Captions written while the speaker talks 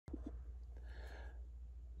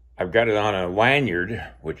I've got it on a lanyard,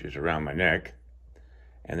 which is around my neck,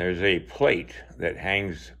 and there's a plate that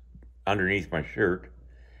hangs underneath my shirt,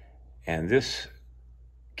 and this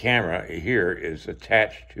camera here is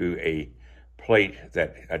attached to a plate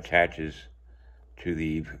that attaches to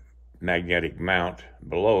the magnetic mount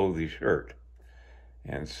below the shirt.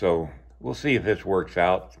 And so we'll see if this works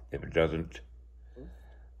out. If it doesn't,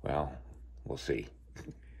 well, we'll see.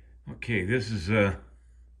 Okay, this is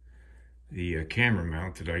the camera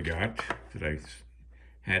mount that I got, that I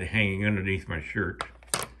had hanging underneath my shirt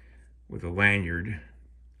with a lanyard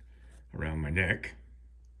around my neck.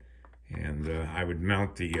 And I would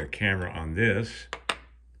mount the camera on this,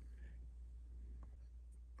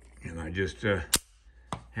 and I just have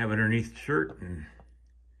it underneath the shirt, and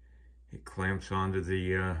it clamps onto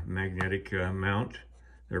the magnetic mount.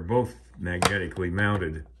 They're both magnetically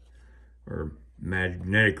mounted, or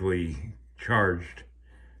magnetically charged,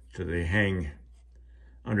 so they hang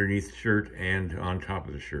underneath the shirt and on top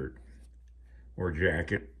of the shirt, or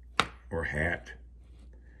jacket, or hat,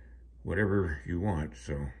 whatever you want.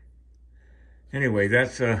 So anyway,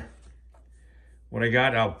 that's what I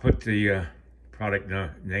got. I'll put the product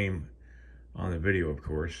name on the video, of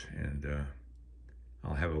course, and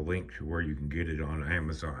I'll have a link to where you can get it on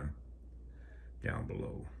Amazon down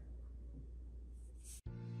below.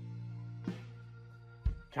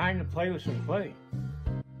 Time to play with some clay.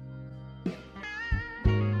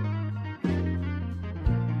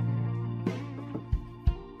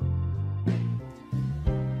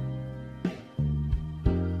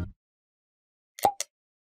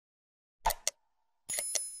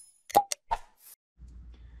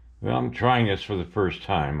 Well, I'm trying this for the first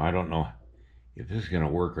time. I don't know if this is going to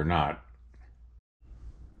work or not.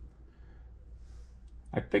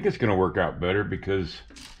 I think it's going to work out better because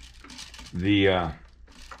the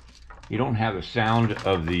you don't have the sound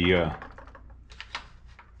of the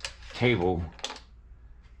table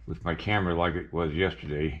with my camera like it was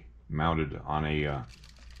yesterday, mounted on a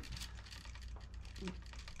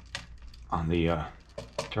on the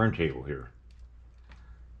turntable here.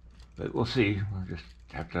 But we'll see. We'll just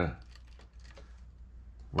have to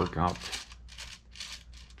work out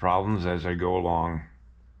problems as I go along.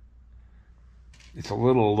 It's a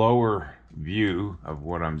little lower view of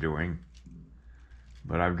what I'm doing,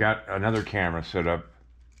 but I've got another camera set up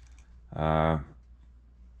to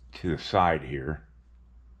the side here,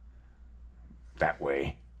 that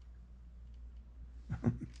way.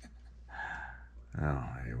 Oh,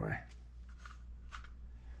 anyway,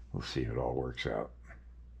 we'll see if it all works out.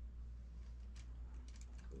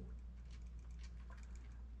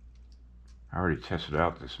 I already tested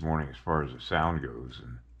out this morning as far as the sound goes,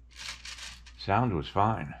 and sound was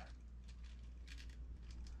fine.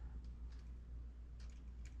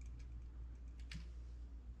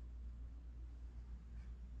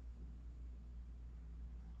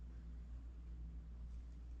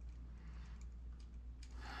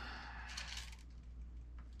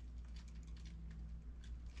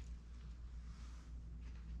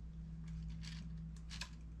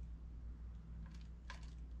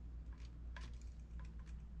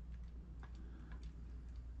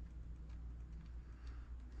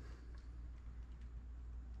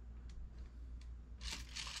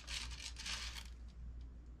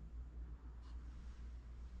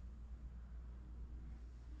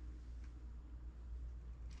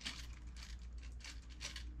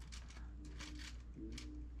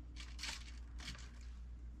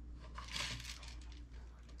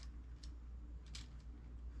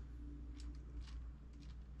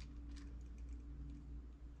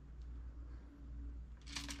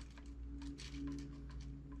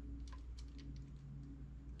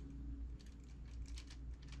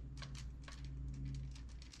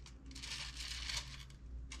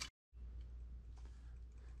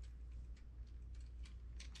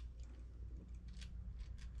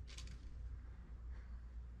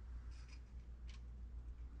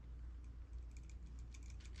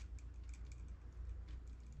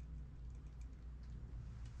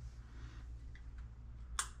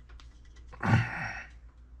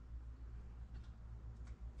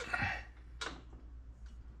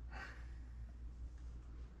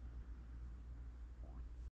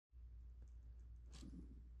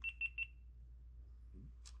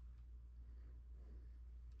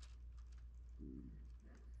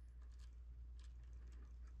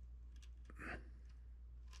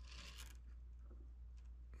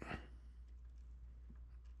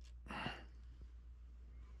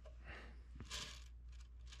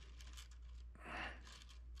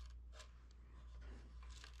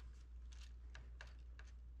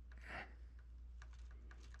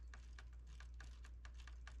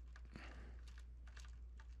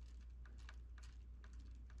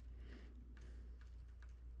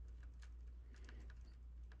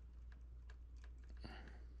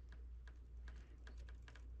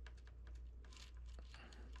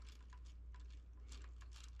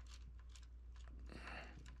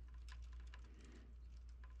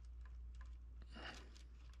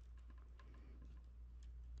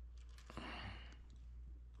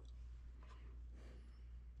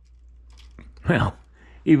 Well,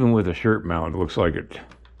 even with a shirt mount, it looks like it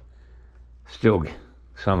still,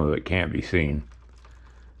 some of it can't be seen.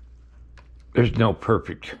 There's no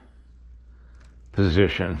perfect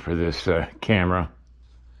position for this camera,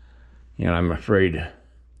 and I'm afraid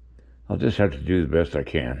I'll just have to do the best I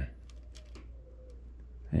can.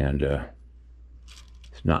 And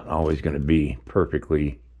it's not always going to be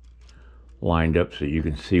perfectly lined up so you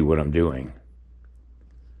can see what I'm doing.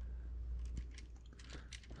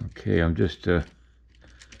 Okay, I'm just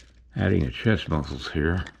adding the chest muscles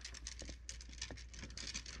here.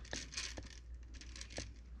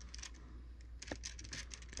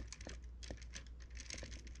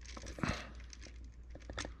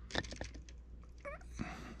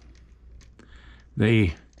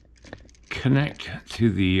 They connect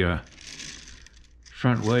to the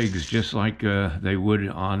front legs just like they would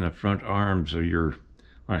on the front arms of your,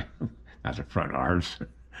 well, not the front arms,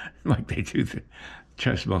 like they do the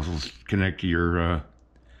chest muscles connect to your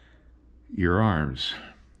arms.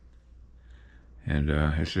 And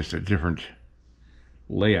it's just a different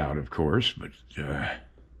layout, of course, but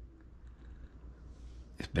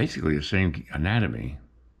it's basically the same anatomy.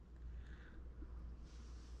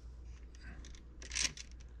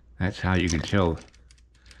 That's how you can tell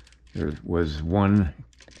there was one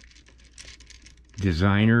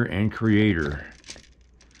designer and creator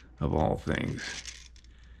of all things,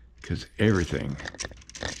 because everything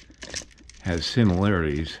has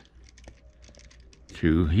similarities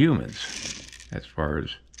to humans as far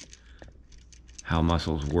as how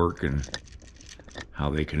muscles work and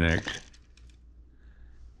how they connect.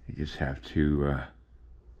 You just have to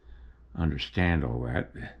understand all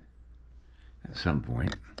that at some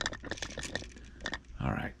point. All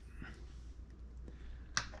right,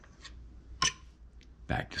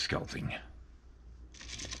 back to sculpting.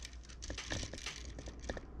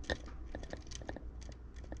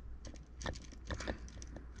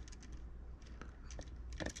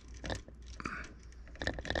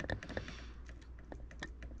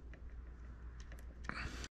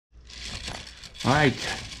 All right,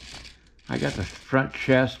 I got the front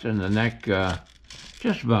chest and the neck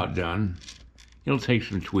just about done. It'll take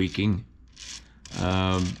some tweaking,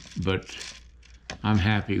 but I'm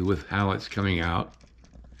happy with how it's coming out.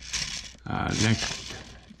 Next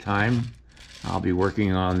time, I'll be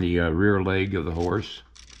working on the rear leg of the horse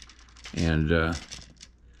and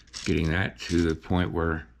getting that to the point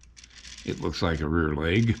where it looks like a rear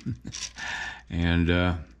leg.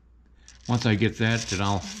 And once I get that, then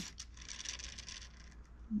I'll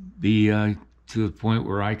be to the point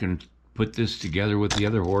where I can put this together with the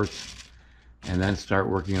other horse and then start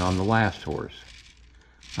working on the last horse.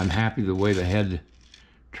 I'm happy the way the head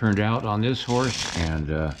turned out on this horse,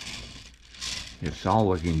 and it's all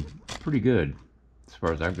looking pretty good as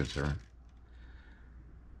far as I'm concerned.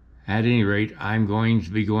 At any rate, I'm going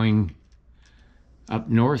to be going up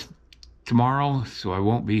north tomorrow, so I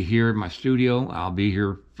won't be here at my studio. I'll be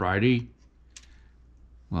here Friday.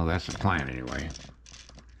 Well, that's the plan anyway.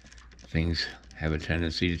 Things have a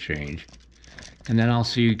tendency to change. And then I'll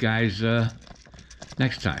see you guys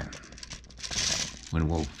next time when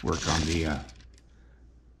we'll work on the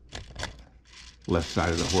left side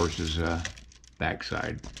of the horse's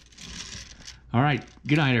backside. All right,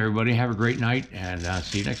 good night, everybody. Have a great night, and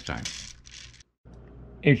see you next time.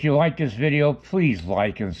 If you like this video, please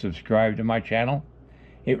like and subscribe to my channel.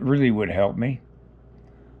 It really would help me.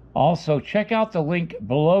 Also, check out the link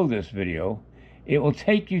below this video. It will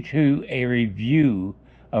take you to a review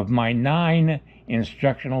of my 9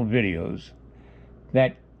 instructional videos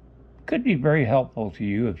that could be very helpful to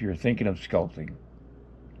you if you're thinking of sculpting.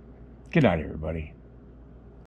 Good night, everybody.